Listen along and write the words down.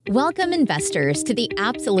Welcome, investors, to the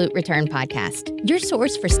Absolute Return Podcast, your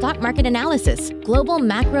source for stock market analysis, global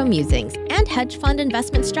macro musings, and hedge fund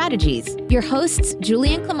investment strategies. Your hosts,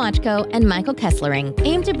 Julian Klimachko and Michael Kesslering,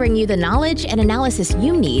 aim to bring you the knowledge and analysis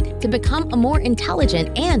you need to become a more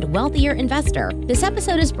intelligent and wealthier investor. This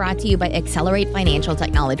episode is brought to you by Accelerate Financial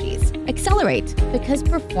Technologies. Accelerate, because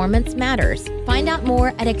performance matters. Find out more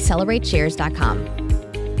at accelerateshares.com.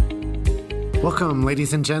 Welcome,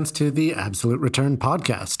 ladies and gents, to the Absolute Return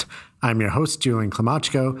Podcast. I'm your host, Julian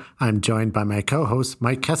Klimachko. I'm joined by my co-host,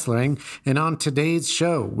 Mike Kesslering. And on today's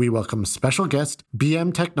show, we welcome special guest,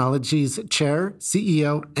 BM Technologies Chair,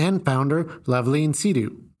 CEO, and Founder, Luvleen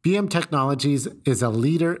Sidhu. BM Technologies is a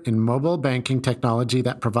leader in mobile banking technology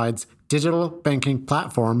that provides digital banking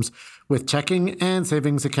platforms with checking and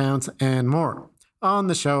savings accounts and more. On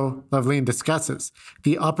the show, Luvleen discusses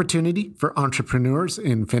the opportunity for entrepreneurs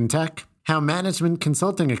in fintech, how management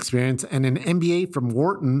consulting experience and an MBA from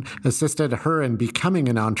Wharton assisted her in becoming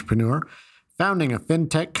an entrepreneur, founding a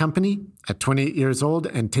fintech company at 28 years old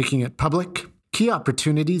and taking it public, key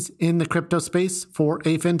opportunities in the crypto space for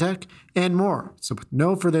a fintech, and more. So with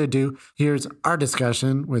no further ado, here's our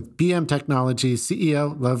discussion with BM Technologies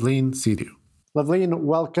CEO Luvleen Sidhu. Luvleen,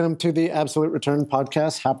 welcome to the Absolute Return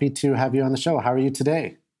Podcast. Happy to have you on the show. How are you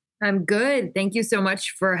today? I'm good. Thank you so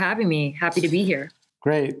much for having me. Happy to be here.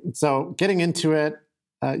 Great. So getting into it,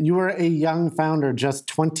 you were a young founder, just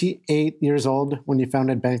 28 years old when you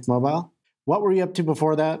founded Bank Mobile. What were you up to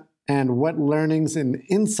before that? And what learnings and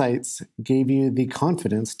insights gave you the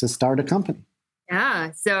confidence to start a company? Yeah.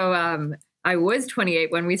 So I was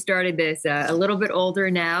 28 when we started this, a little bit older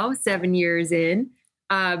now, 7 years in.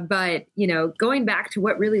 But, going back to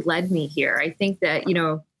what really led me here, I think that,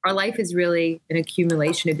 our life is really an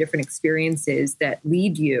accumulation of different experiences that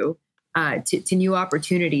lead you to new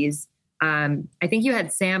opportunities. I think you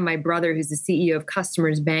had Sam, my brother, who's the CEO of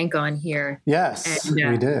Customers Bank, on here. Yes, and,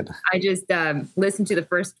 we did. I just listened to the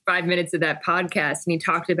first 5 minutes of that podcast, and he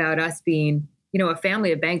talked about us being, a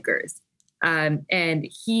family of bankers. And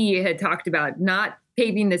he had talked about not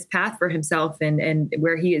paving this path for himself and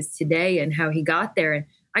where he is today and how he got there. And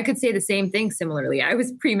I could say the same thing similarly. I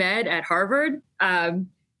was pre-med at Harvard,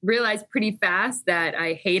 realized pretty fast that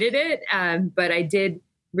I hated it, but I did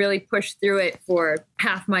really pushed through it for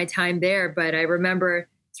half my time there. But I remember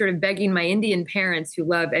sort of begging my Indian parents who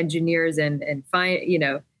love engineers and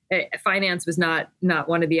finance was not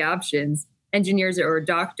one of the options, engineers or a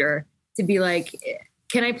doctor, to be like,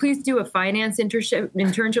 can I please do a finance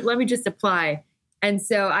internship? Let me just apply. And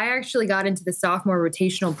so I actually got into the sophomore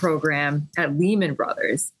rotational program at Lehman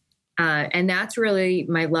Brothers. And that's really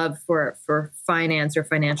my love for finance or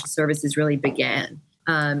financial services really began.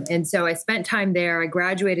 And so I spent time there. I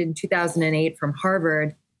graduated in 2008 from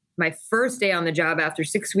Harvard. My first day on the job after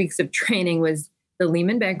 6 weeks of training was the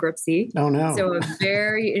Lehman bankruptcy. Oh, no. So a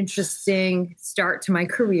very interesting start to my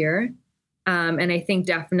career. And I think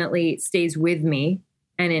definitely stays with me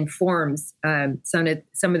and informs some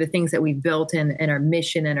of the things that we've built and our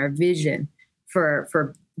mission and our vision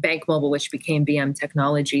for Bank Mobile, which became BM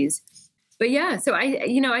Technologies. But yeah, so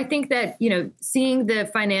I think that, seeing the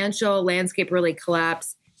financial landscape really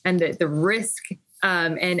collapse and the risk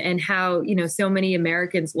and how, so many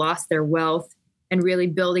Americans lost their wealth, and really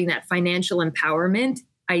building that financial empowerment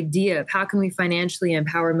idea of how can we financially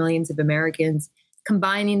empower millions of Americans,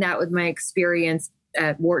 combining that with my experience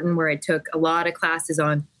at Wharton, where I took a lot of classes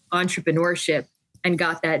on entrepreneurship and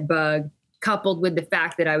got that bug, coupled with the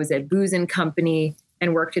fact that I was at Booz & Company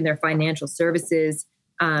and worked in their financial services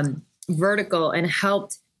vertical and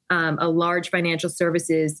helped a large financial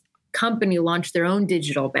services company launch their own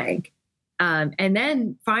digital bank. And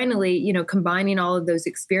then finally, combining all of those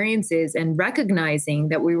experiences and recognizing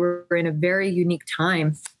that we were in a very unique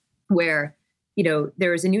time where,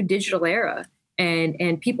 there was a new digital era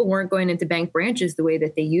and people weren't going into bank branches the way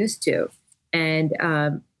that they used to.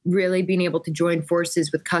 And really being able to join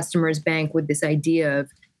forces with Customers Bank with this idea of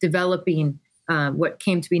developing what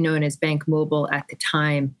came to be known as Bank Mobile at the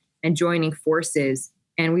time, and joining forces.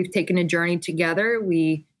 And we've taken a journey together.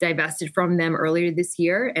 We divested from them earlier this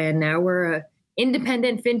year, and now we're an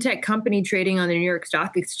independent fintech company trading on the New York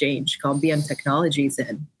Stock Exchange called BM Technologies.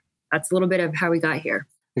 And that's a little bit of how we got here.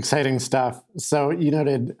 Exciting stuff. So you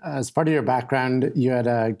noted as part of your background, you had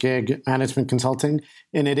a gig management consulting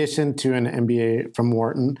in addition to an MBA from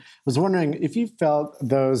Wharton. I was wondering if you felt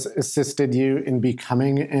those assisted you in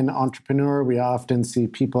becoming an entrepreneur. We often see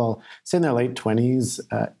people, say in their late 20s,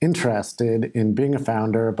 interested in being a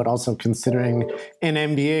founder, but also considering an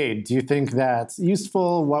MBA. Do you think that's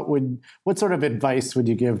useful? What sort of advice would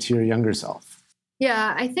you give to your younger self?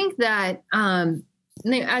 Yeah, I think that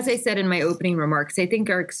as I said in my opening remarks, I think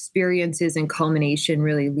our experiences and culmination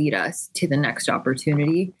really lead us to the next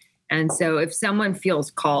opportunity. And so if someone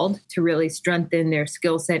feels called to really strengthen their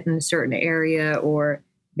skill set in a certain area, or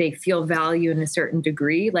they feel value in a certain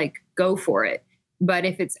degree, like, go for it. But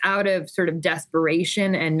if it's out of sort of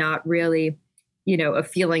desperation and not really, a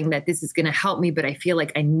feeling that this is going to help me, but I feel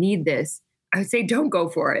like I need this, I would say don't go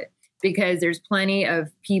for it, because there's plenty of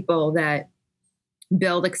people that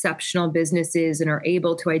build exceptional businesses and are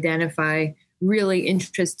able to identify really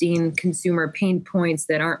interesting consumer pain points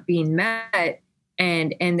that aren't being met.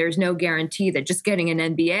 And there's no guarantee that just getting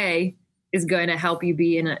an MBA is going to help you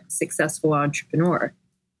be a successful entrepreneur.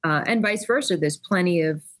 And vice versa. There's plenty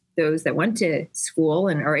of those that went to school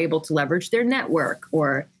and are able to leverage their network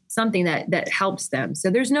or something that helps them. So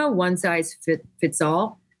there's no one size fits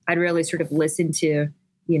all. I'd really sort of listen to,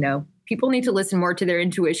 people need to listen more to their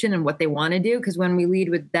intuition and what they want to do. Because when we lead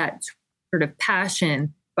with that sort of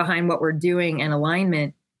passion behind what we're doing and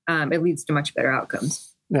alignment, it leads to much better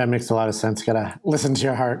outcomes. Yeah, it makes a lot of sense. Got to listen to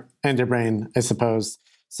your heart and your brain, I suppose.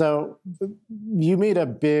 So you made a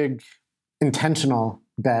big intentional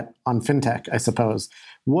bet on fintech, I suppose.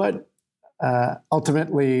 What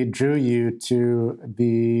ultimately drew you to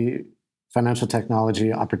the financial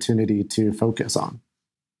technology opportunity to focus on?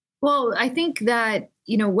 Well, I think that,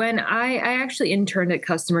 when I actually interned at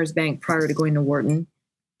Customers Bank prior to going to Wharton,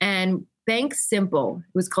 and Bank Simple,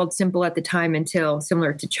 it was called Simple at the time until,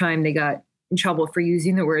 similar to Chime, they got in trouble for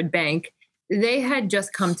using the word bank. They had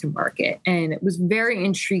just come to market, and it was very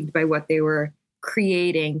intrigued by what they were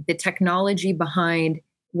creating, the technology behind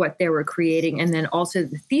what they were creating, and then also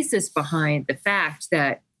the thesis behind the fact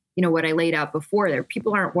that, what I laid out before there,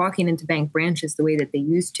 people aren't walking into bank branches the way that they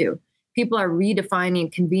used to. People are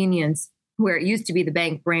redefining convenience where it used to be the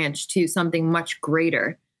bank branch to something much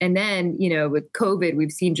greater. And then, with COVID,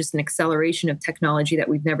 we've seen just an acceleration of technology that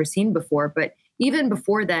we've never seen before. But even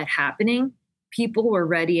before that happening, people were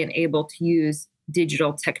ready and able to use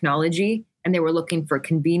digital technology, and they were looking for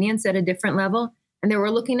convenience at a different level. And they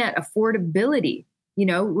were looking at affordability.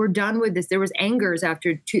 We're done with this. There was anger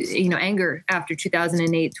after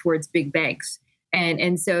 2008 towards big banks.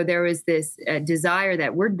 And so there was this desire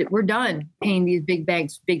that we're done paying these big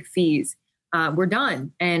banks big fees. We're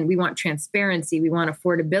done. And we want transparency. We want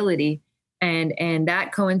affordability. And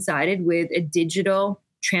that coincided with a digital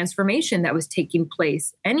transformation that was taking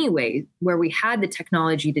place anyway, where we had the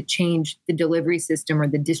technology to change the delivery system or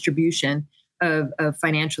the distribution of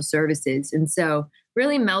financial services. And so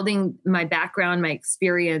really melding my background, my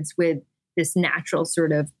experience with this natural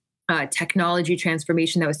sort of technology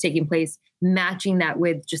transformation that was taking place, matching that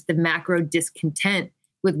with just the macro discontent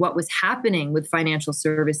with what was happening with financial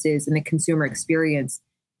services and the consumer experience,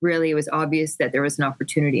 really it was obvious that there was an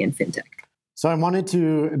opportunity in fintech. So I wanted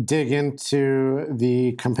to dig into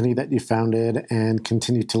the company that you founded and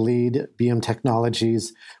continue to lead, BM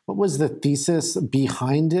Technologies. What was the thesis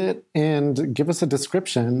behind it? And give us a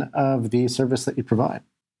description of the service that you provide.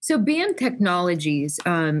 So BM Technologies,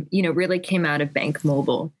 really came out of Bank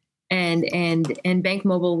Mobile. And Bank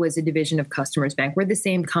Mobile was a division of Customers Bank. We're the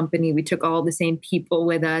same company. We took all the same people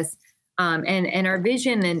with us. And our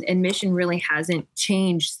vision and mission really hasn't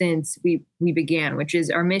changed since we began, which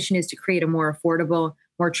is our mission is to create a more affordable,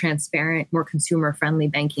 more transparent, more consumer-friendly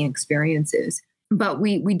banking experiences. But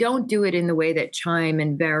we don't do it in the way that Chime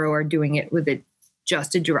and Varo are doing it with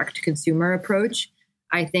just a direct-to-consumer approach.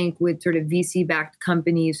 I think with sort of VC-backed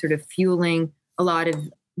companies sort of fueling a lot of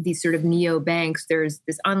these sort of neo-banks, there's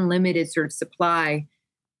this unlimited sort of supply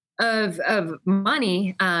of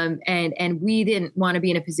money. And we didn't want to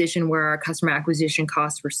be in a position where our customer acquisition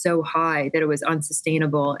costs were so high that it was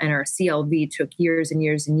unsustainable. And our CLV took years and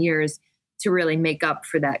years and years to really make up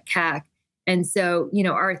for that CAC. And so,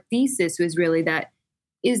 our thesis was really that,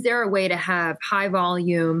 is there a way to have high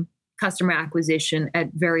volume customer acquisition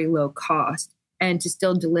at very low cost and to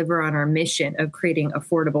still deliver on our mission of creating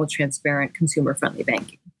affordable, transparent, consumer-friendly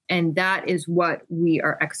banking? And that is what we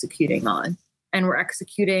are executing on. And we're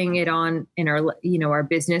executing it on in our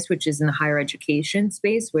business, which is in the higher education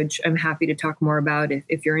space, which I'm happy to talk more about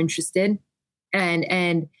if you're interested.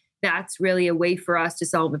 And that's really a way for us to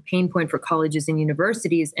solve a pain point for colleges and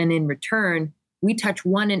universities. And in return, we touch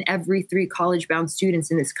 1 in every 3 college-bound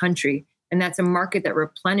students in this country. And that's a market that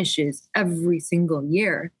replenishes every single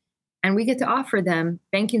year. And we get to offer them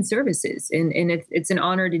banking services. And it's an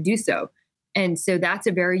honor to do so. And so that's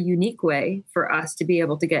a very unique way for us to be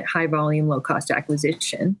able to get high volume, low cost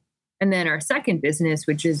acquisition. And then our second business,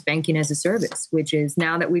 which is banking as a service, which is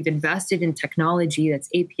now that we've invested in technology that's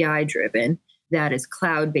API driven, that is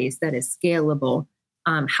cloud-based, that is scalable,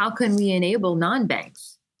 how can we enable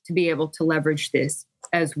non-banks to be able to leverage this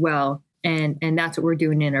as well. And that's what we're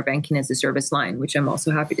doing in our banking as a service line, which I'm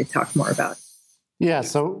also happy to talk more about. Yeah.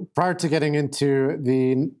 So prior to getting into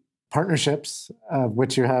the partnerships, of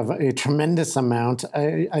which you have a tremendous amount,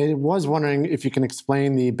 I was wondering if you can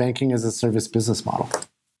explain the banking as a service business model.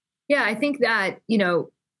 Yeah, I think that,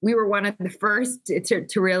 we were one of the first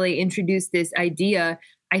to really introduce this idea.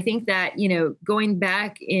 I think that, going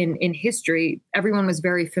back in history, everyone was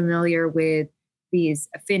very familiar with these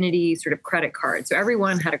affinity sort of credit cards. So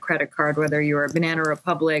everyone had a credit card, whether you were Banana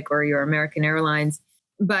Republic or you're American Airlines,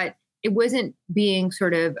 but it wasn't being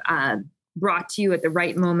sort of brought to you at the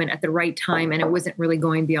right moment, at the right time, and it wasn't really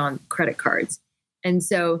going beyond credit cards. And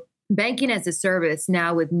so banking as a service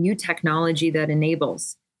now with new technology that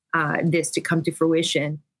enables this to come to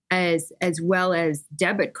fruition, as well as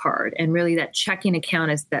debit card and really that checking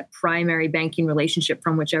account as that primary banking relationship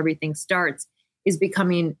from which everything starts, is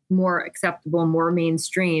becoming more acceptable, more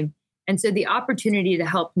mainstream. And so the opportunity to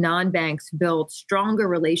help non-banks build stronger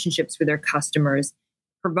relationships with their customers,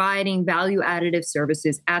 providing value additive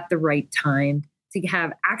services at the right time, to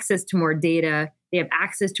have access to more data, they have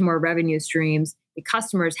access to more revenue streams, the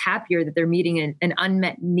customer is happier that they're meeting an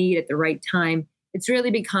unmet need at the right time. It's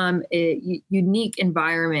really become a unique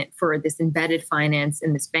environment for this embedded finance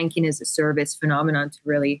and this banking as a service phenomenon to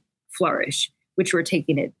really flourish, which we're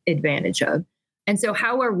taking advantage of. And so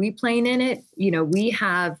how are we playing in it? We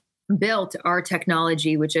have built our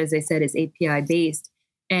technology, which, as I said, is API based.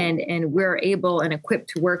 And we're able and equipped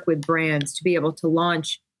to work with brands to be able to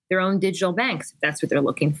launch their own digital banks, if that's what they're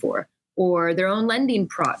looking for, or their own lending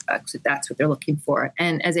products, if that's what they're looking for.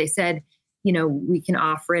 And as I said, we can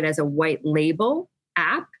offer it as a white label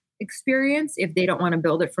app experience if they don't want to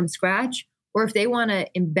build it from scratch, or if they want to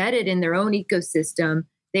embed it in their own ecosystem,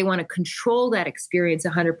 they want to control that experience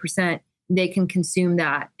 100%, they can consume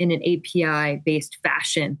that in an API-based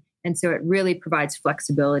fashion. And so it really provides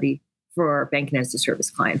flexibility for banking as a service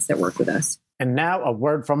clients that work with us. And now a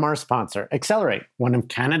word from our sponsor, Accelerate, one of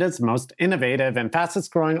Canada's most innovative and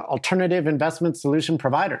fastest growing alternative investment solution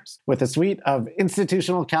providers, with a suite of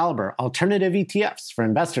institutional caliber alternative ETFs for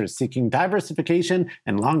investors seeking diversification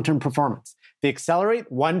and long-term performance. The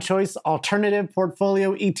Accelerate One Choice Alternative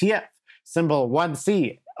Portfolio ETF, symbol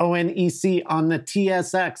 1C, ONEC on the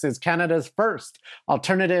TSX, is Canada's first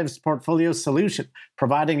alternatives portfolio solution,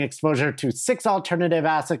 providing exposure to 6 alternative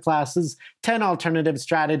asset classes, 10 alternative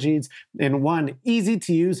strategies in one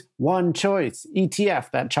easy-to-use, one choice ETF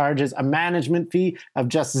that charges a management fee of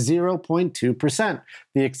just 0.2%.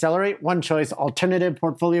 The Accelerate One Choice Alternative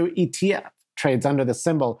Portfolio ETF trades under the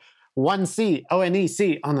symbol 1C,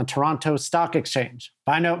 ONEC on the Toronto Stock Exchange.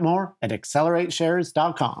 Find out more at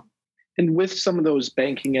accelerateshares.com. And with some of those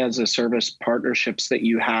banking as a service partnerships that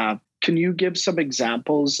you have, can you give some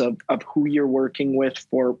examples of who you're working with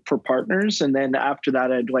for partners? And then after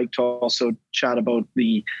that, I'd like to also chat about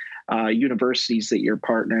the universities that you're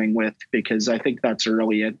partnering with, because I think that's a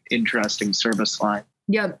really an interesting service line.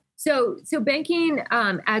 Yeah. So banking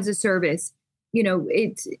as a service,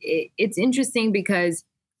 it's interesting because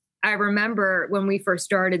I remember when we first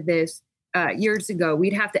started this, years ago,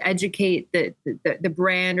 we'd have to educate the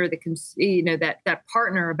brand or that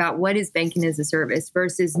partner about what is banking as a service,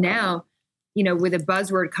 versus now, with a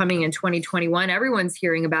buzzword coming in 2021, everyone's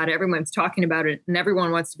hearing about it, everyone's talking about it, and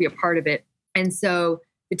everyone wants to be a part of it. And so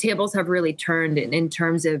the tables have really turned in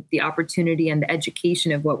terms of the opportunity and the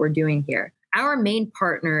education of what we're doing here. Our main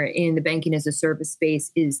partner in the banking as a service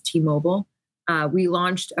space is T-Mobile. We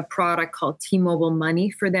launched a product called T-Mobile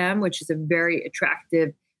Money for them, which is a very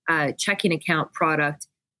attractive checking account product,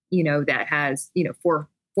 that has,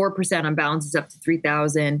 4% on balances up to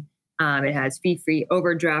 $3,000. It has fee-free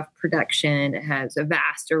overdraft protection. It has a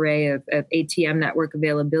vast array of ATM network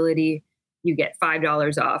availability. You get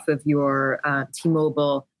 $5 off of your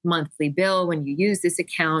T-Mobile monthly bill when you use this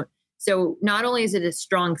account. So not only is it a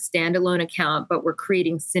strong standalone account, but we're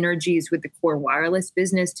creating synergies with the core wireless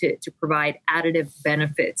business to provide additive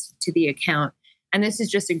benefits to the account. And this is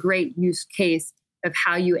just a great use case of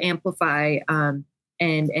how you amplify and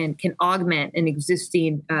can augment an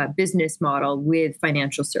existing business model with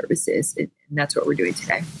financial services. And that's what we're doing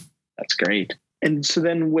today. That's great. And so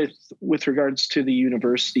then with regards to the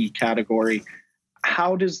university category,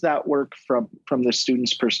 how does that work from the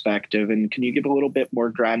student's perspective? And can you give a little bit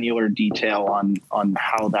more granular detail on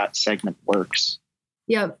how that segment works?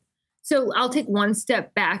 Yeah. So I'll take one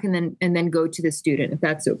step back and then go to the student, if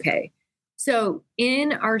that's okay. So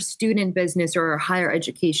in our student business or our higher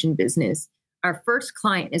education business, our first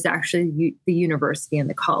client is actually the university and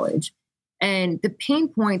the college. And the pain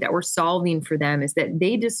point that we're solving for them is that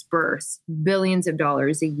they disperse billions of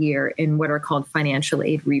dollars a year in what are called financial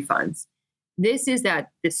aid refunds. This is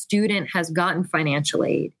that the student has gotten financial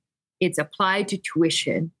aid, it's applied to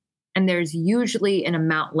tuition, and there's usually an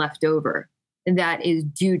amount left over that is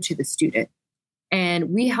due to the student.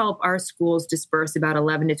 And we help our schools disperse about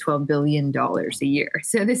 $11 to $12 billion a year.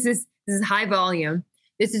 So this is high volume.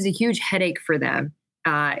 This is a huge headache for them.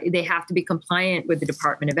 They have to be compliant with the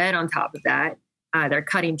Department of Ed on top of that. They're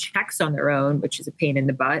cutting checks on their own, which is a pain in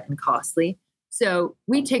the butt and costly. So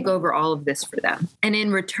we take over all of this for them. And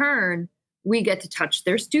in return, we get to touch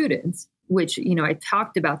their students, which, I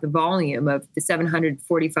talked about the volume of the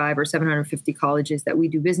 745 or 750 colleges that we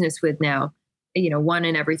do business with now. 1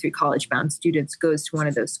 in every 3 college-bound students goes to one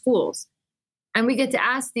of those schools. And we get to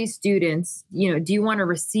ask these students, do you want to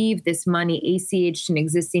receive this money ACH to an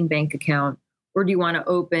existing bank account, or do you want to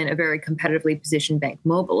open a very competitively positioned bank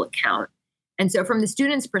mobile account? And so from the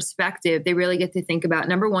student's perspective, they really get to think about,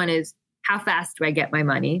 number one is, how fast do I get my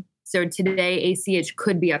money? So today, ACH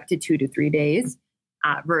could be up to 2 to 3 days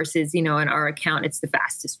versus, in our account, it's the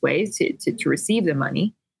fastest way to receive the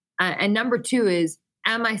money. And number two is,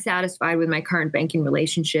 am I satisfied with my current banking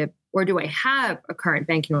relationship, or do I have a current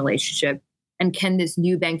banking relationship? And can this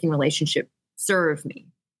new banking relationship serve me?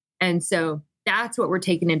 And so that's what we're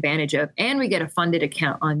taking advantage of. And we get a funded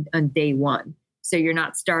account on day one. So you're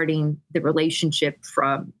not starting the relationship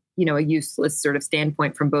from, a useless sort of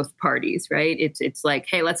standpoint from both parties, right? It's like,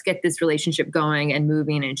 hey, let's get this relationship going and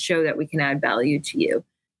moving and show that we can add value to you.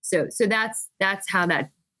 So that's how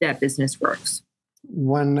that business works.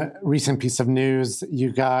 One recent piece of news,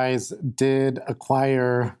 you guys did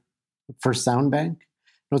acquire First Sound Bank.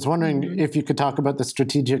 I was wondering if you could talk about the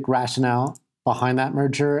strategic rationale behind that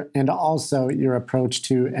merger and also your approach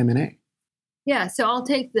to M&A. Yeah, so I'll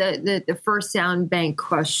take the First Sound Bank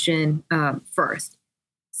question first.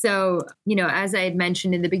 So, as I had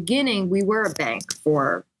mentioned in the beginning, we were a bank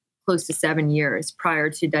for close to 7 years prior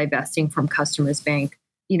to divesting from Customers Bank,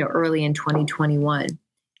 early in 2021.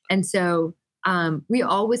 And so we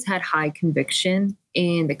always had high conviction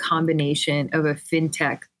in the combination of a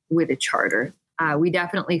fintech with a charter. We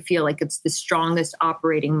definitely feel like it's the strongest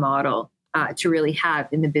operating model to really have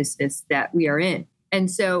in the business that we are in. And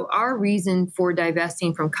so our reason for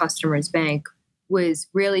divesting from Customers Bank was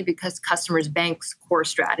really because Customers Bank's core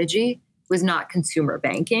strategy was not consumer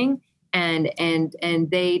banking. And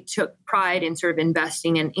they took pride in sort of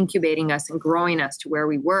investing and incubating us and growing us to where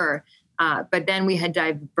we were. But then we had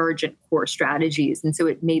divergent core strategies. And so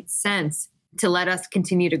it made sense to let us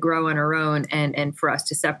continue to grow on our own and for us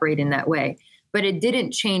to separate in that way. But it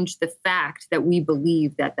didn't change the fact that we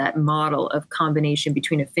believe that model of combination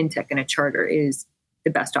between a fintech and a charter is the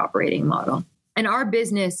best operating model. And our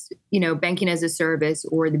business, banking as a service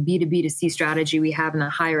or the B2B2C strategy we have in the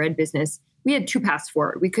higher ed business, we had 2 paths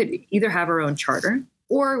forward. We could either have our own charter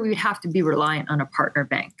or we would have to be reliant on a partner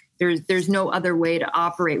bank. There's no other way to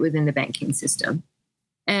operate within the banking system.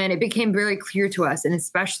 And it became very clear to us, and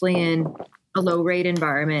especially in a low rate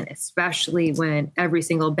environment, especially when every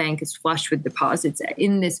single bank is flush with deposits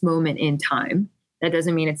in this moment in time, that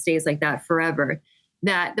doesn't mean it stays like that forever,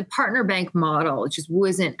 that the partner bank model just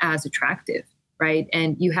wasn't as attractive, right?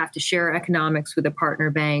 And you have to share economics with a partner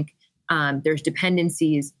bank. There's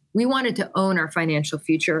dependencies. We wanted to own our financial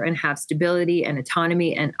future and have stability and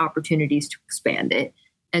autonomy and opportunities to expand it.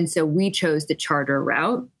 And so we chose the charter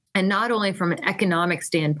route. And not only from an economic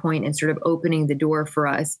standpoint and sort of opening the door for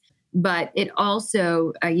us, but it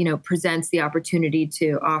also, presents the opportunity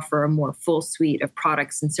to offer a more full suite of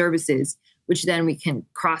products and services, which then we can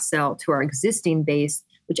cross-sell to our existing base,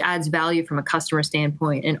 which adds value from a customer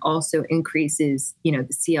standpoint and also increases, the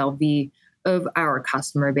CLV of our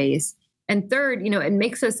customer base. And third, it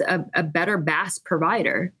makes us a better BaaS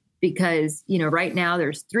provider because, right now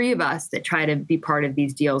there's 3 of us that try to be part of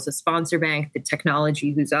these deals, a sponsor bank, the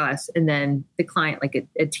technology, who's us, and then the client like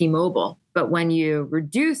a T-Mobile. But when you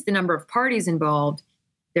reduce the number of parties involved,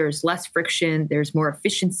 there's less friction, there's more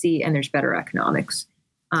efficiency, and there's better economics.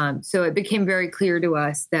 So it became very clear to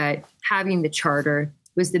us that having the charter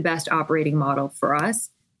was the best operating model for us.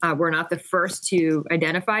 We're not the first to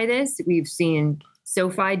identify this. We've seen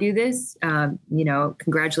SoFi do this.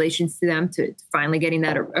 Congratulations to them to finally getting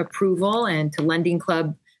that approval, and to Lending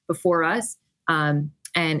Club before us.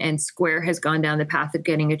 And Square has gone down the path of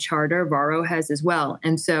getting a charter. Varo has as well.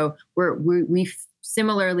 And so we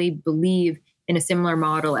similarly believe in a similar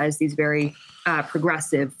model as these very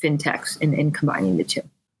progressive fintechs in combining the two.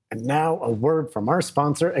 And now a word from our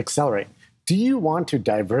sponsor, Accelerate. Do you want to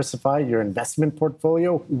diversify your investment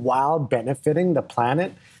portfolio while benefiting the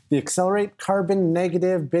planet? The Accelerate Carbon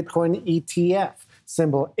Negative Bitcoin ETF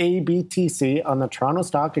symbol ABTC on the Toronto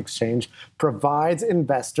Stock Exchange, provides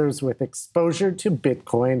investors with exposure to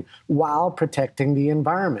Bitcoin while protecting the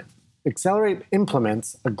environment. Accelerate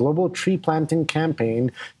implements a global tree planting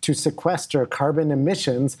campaign to sequester carbon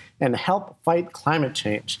emissions and help fight climate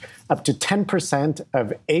change. Up to 10%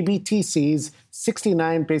 of ABTC's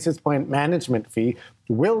 69 basis point management fee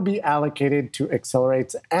will be allocated to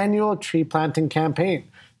Accelerate's annual tree planting campaign.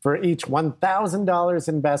 For each $1,000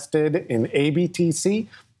 invested in ABTC,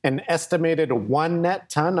 an estimated 1 net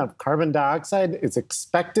ton of carbon dioxide is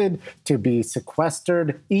expected to be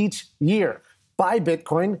sequestered each year. Buy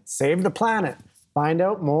Bitcoin, save the planet. Find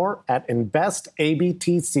out more at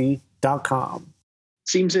investabtc.com.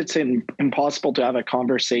 Seems it's impossible to have a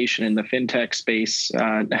conversation in the fintech space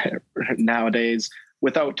nowadays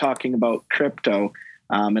without talking about crypto.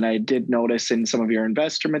 And I did notice in some of your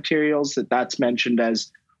investor materials that that's mentioned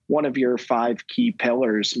as one of your 5 key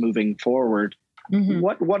pillars moving forward. Mm-hmm.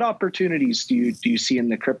 What opportunities do you see in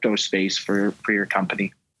the crypto space for your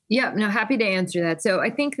company? Yeah, no, happy to answer that. So I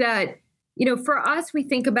think that, for us, we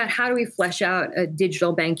think about how do we flesh out a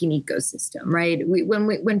digital banking ecosystem, right?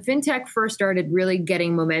 When fintech first started really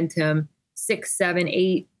getting momentum 6, 7,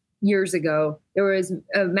 8 years ago, there was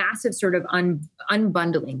a massive sort of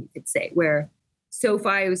unbundling, you could say, where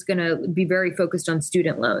SoFi was going to be very focused on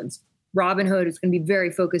student loans. Robinhood is going to be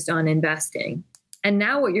very focused on investing. And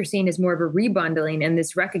now what you're seeing is more of a rebundling and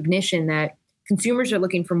this recognition that consumers are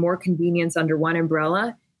looking for more convenience under one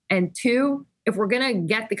umbrella. And 2, if we're going to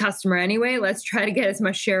get the customer anyway, let's try to get as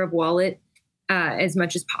much share of wallet as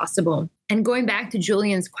much as possible. And going back to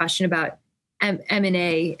Julian's question about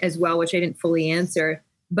M&A as well, which I didn't fully answer,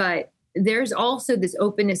 but there's also this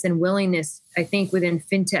openness and willingness, I think, within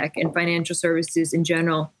fintech and financial services in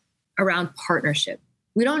general around partnership.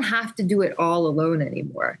 We don't have to do it all alone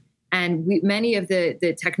anymore. And many of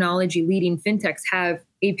the technology leading fintechs have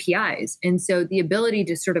APIs. And so the ability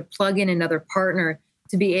to sort of plug in another partner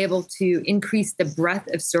to be able to increase the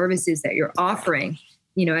breadth of services that you're offering.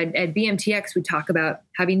 At BMTX, we talk about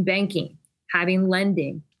having banking, having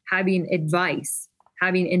lending, having advice,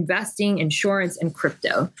 having investing, insurance, and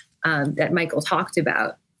crypto that Michael talked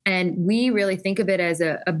about. And we really think of it as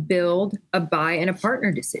a build, a buy, and a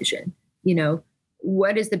partner decision.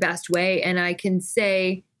 What is the best way? And I can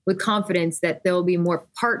say with confidence that there will be more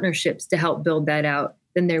partnerships to help build that out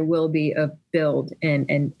than there will be of build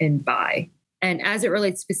and buy. And as it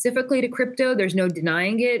relates specifically to crypto, there's no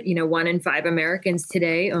denying it. 1 in 5 Americans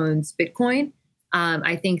today owns Bitcoin.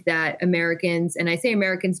 I think that Americans, and I say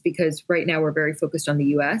Americans because right now we're very focused on the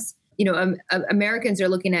US, Americans are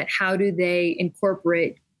looking at how do they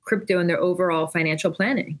incorporate crypto in their overall financial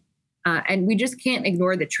planning. And we just can't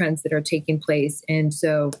ignore the trends that are taking place. And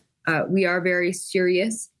so we are very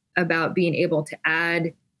serious about being able to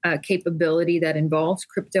add capability that involves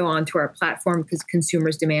crypto onto our platform because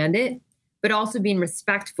consumers demand it, but also being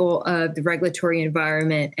respectful of the regulatory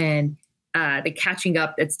environment and the catching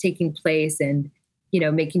up that's taking place and,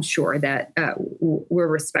 making sure that we're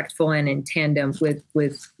respectful and in tandem with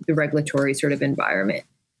the regulatory sort of environment.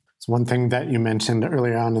 So one thing that you mentioned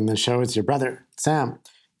earlier on in the show is your brother, Sam,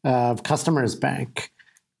 of Customers Bank.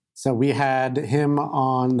 So we had him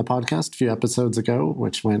on the podcast a few episodes ago,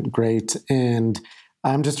 which went great. And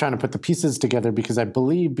I'm just trying to put the pieces together because I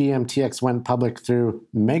believe BMTX went public through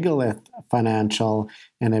Megalith Financial,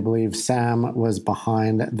 and I believe Sam was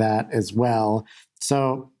behind that as well.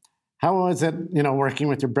 So how was it, working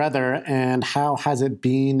with your brother, and how has it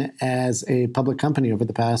been as a public company over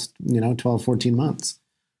the past, 12, 14 months?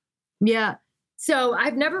 Yeah. So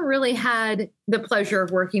I've never really had the pleasure of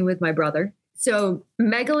working with my brother. So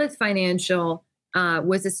Megalith Financial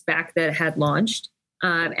was a SPAC that had launched.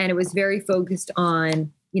 And it was very focused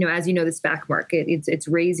on, as the SPAC market, it's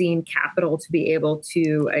raising capital to be able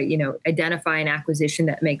to, identify an acquisition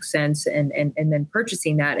that makes sense and then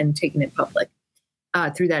purchasing that and taking it public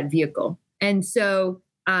through that vehicle. And so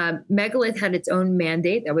Megalith had its own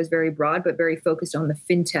mandate that was very broad, but very focused on the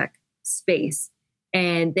fintech space.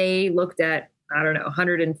 And they looked at,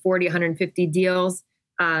 140, 150 deals.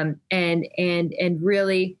 And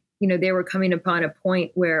really, they were coming upon a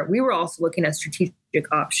point where we were also looking at strategic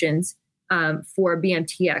options for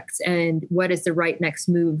BMTX and what is the right next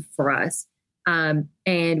move for us.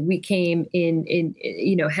 And we came in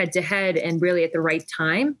head to head and really at the right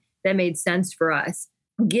time that made sense for us.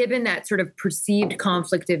 Given that sort of perceived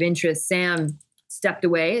conflict of interest, Sam stepped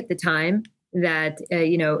away at the time that,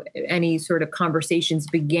 any sort of conversations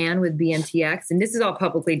began with BMTX. And this is all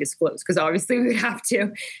publicly disclosed because obviously we would have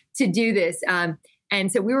to do this.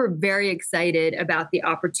 And so we were very excited about the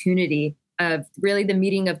opportunity of really the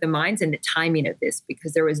meeting of the minds and the timing of this,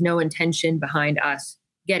 because there was no intention behind us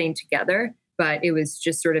getting together, but it was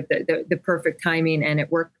just sort of the perfect timing, and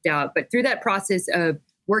it worked out. But through that process of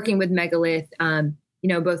working with Megalith,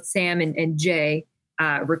 both Sam and Jay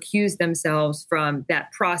recused themselves from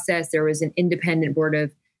that process. There was an independent board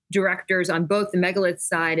of directors on both the Megalith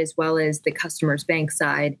side as well as the Customers Bank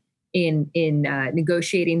side in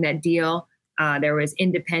negotiating that deal. There was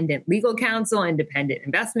independent legal counsel, independent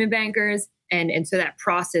investment bankers. And so that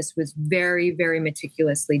process was very, very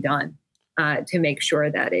meticulously done to make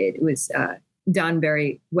sure that it was done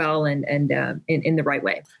very well and in the right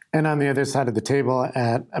way. And on the other side of the table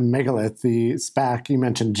at Megalith, the SPAC, you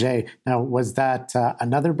mentioned Jay. Now, was that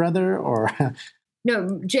another brother or?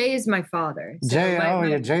 No, Jay is my father. So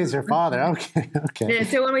Jay, Jay's your father. Okay. Yeah,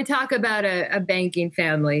 so when we talk about a banking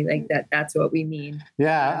family like that, that's what we mean.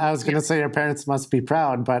 Yeah, I was going to say your parents must be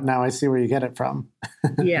proud, but now I see where you get it from.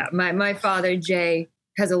 Yeah, my father, Jay,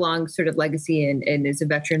 has a long sort of legacy and is a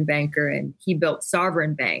veteran banker, and he built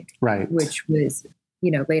Sovereign Bank, right, which was,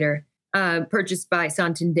 later purchased by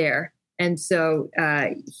Santander. And so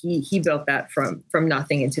he built that from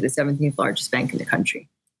nothing into the 17th largest bank in the country.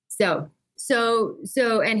 So,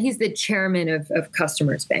 and he's the chairman of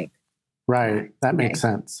Customers Bank. Right. That makes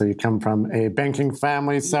sense. So you come from a banking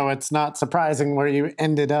family, so it's not surprising where you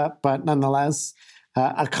ended up, but nonetheless,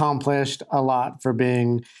 accomplished a lot for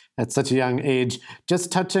being at such a young age.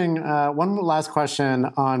 Just touching one last question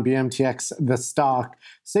on BMTX, the stock.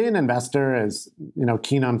 Say an investor is,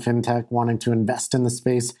 keen on fintech, wanting to invest in the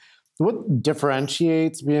space. What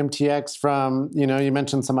differentiates BMTX from, you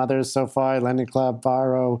mentioned some others, SoFi, Lending Club,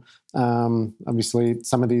 Varo. Obviously,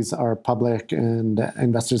 some of these are public and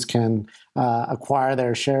investors can acquire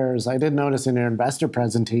their shares. I did notice in your investor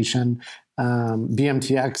presentation,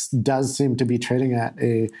 BMTX does seem to be trading at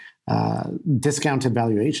a discounted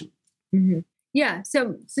valuation. Mm-hmm. Yeah,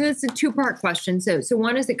 so it's a two-part question. So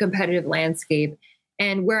one is the competitive landscape.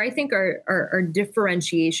 And where I think our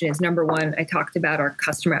differentiation is, number one, I talked about our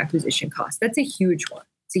customer acquisition cost. That's a huge one.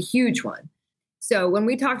 It's a huge one. So when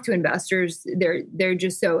we talk to investors, they're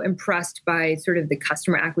just so impressed by sort of the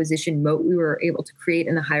customer acquisition moat we were able to create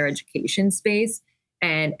in the higher education space.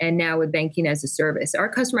 And now with banking as a service, our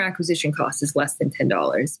customer acquisition cost is less than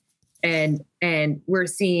 $10. And we're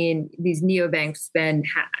seeing these neobanks spend,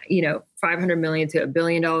 $500 million to $1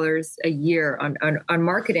 billion a year on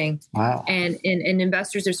marketing. Wow. And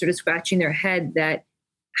investors are sort of scratching their head that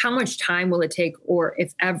how much time will it take, or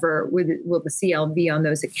if ever, will the CLV on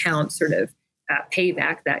those accounts sort of pay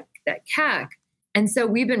back that CAC? And so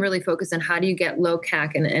we've been really focused on how do you get low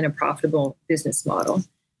CAC and a profitable business model.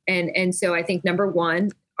 And so I think, number one,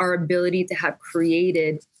 our ability to have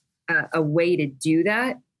created a way to do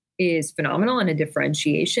that is phenomenal and a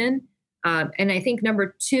differentiation. And I think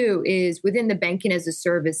number two is within the banking as a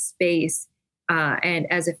service space and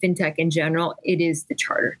as a fintech in general, it is the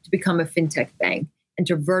charter to become a fintech bank and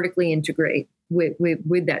to vertically integrate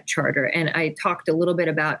with that charter. And I talked a little bit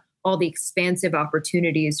about all the expansive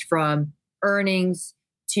opportunities from earnings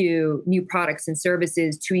to new products and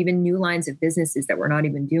services to even new lines of businesses that we're not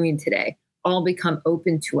even doing today, all become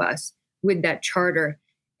open to us with that charter.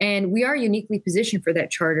 And we are uniquely positioned for that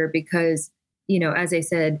charter because, as I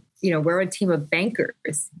said, we're a team of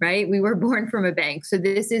bankers, right? We were born from a bank. So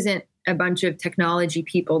this isn't a bunch of technology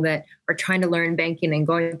people that are trying to learn banking and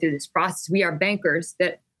going through this process. We are bankers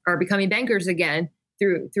that are becoming bankers again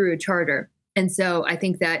through a charter. And so I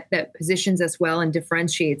think that positions us well and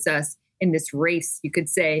differentiates us in this race, you could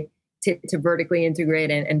say, to vertically integrate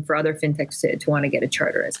and for other fintechs to want to get a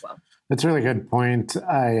charter as well. That's a really good point.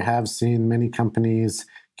 I have seen many companies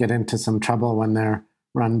get into some trouble when they're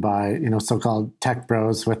run by, so-called tech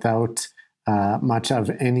bros without much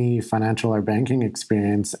of any financial or banking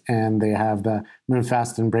experience, and they have the move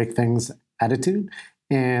fast and break things attitude.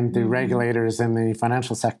 And the regulators in the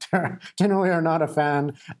financial sector generally are not a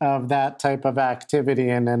fan of that type of activity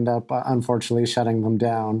and end up, unfortunately, shutting them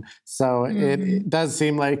down. So it does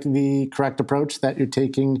seem like the correct approach that you're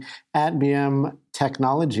taking at BM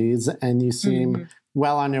Technologies, and you seem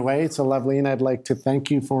well on your way. So, Loveleen, I'd like to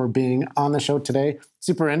thank you for being on the show today.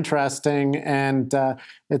 Super interesting. And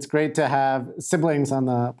it's great to have siblings on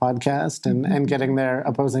the podcast and getting their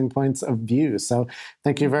opposing points of view. So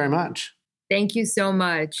thank you very much. Thank you so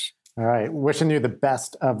much. All right. Wishing you the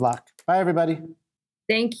best of luck. Bye, everybody.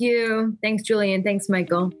 Thank you. Thanks, Julian. Thanks,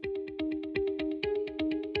 Michael.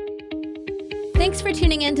 Thanks for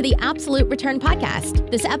tuning in to the Absolute Return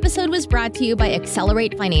Podcast. This episode was brought to you by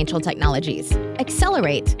Accelerate Financial Technologies.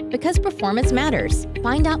 Accelerate, because performance matters.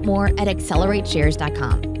 Find out more at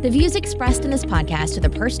accelerateshares.com. The views expressed in this podcast are the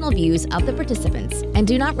personal views of the participants and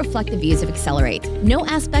do not reflect the views of Accelerate. No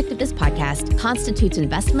aspect of this podcast constitutes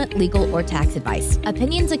investment, legal, or tax advice.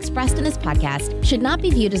 Opinions expressed in this podcast should not be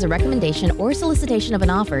viewed as a recommendation or solicitation of an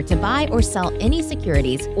offer to buy or sell any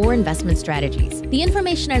securities or investment strategies. The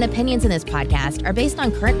information and opinions in this podcast are based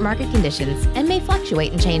on current market conditions and may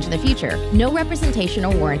fluctuate and change in the future. No representation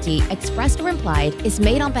or warranty, expressed or implied, is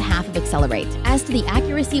made on behalf of Accelerate as to the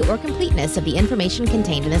accuracy or completeness of the information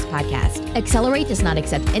contained in this podcast. Accelerate does not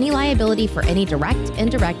accept any liability for any direct,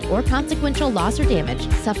 indirect, or consequential loss or damage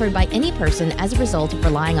suffered by any person as a result of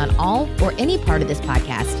relying on all or any part of this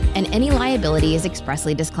podcast, and any liability is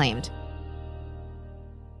expressly disclaimed.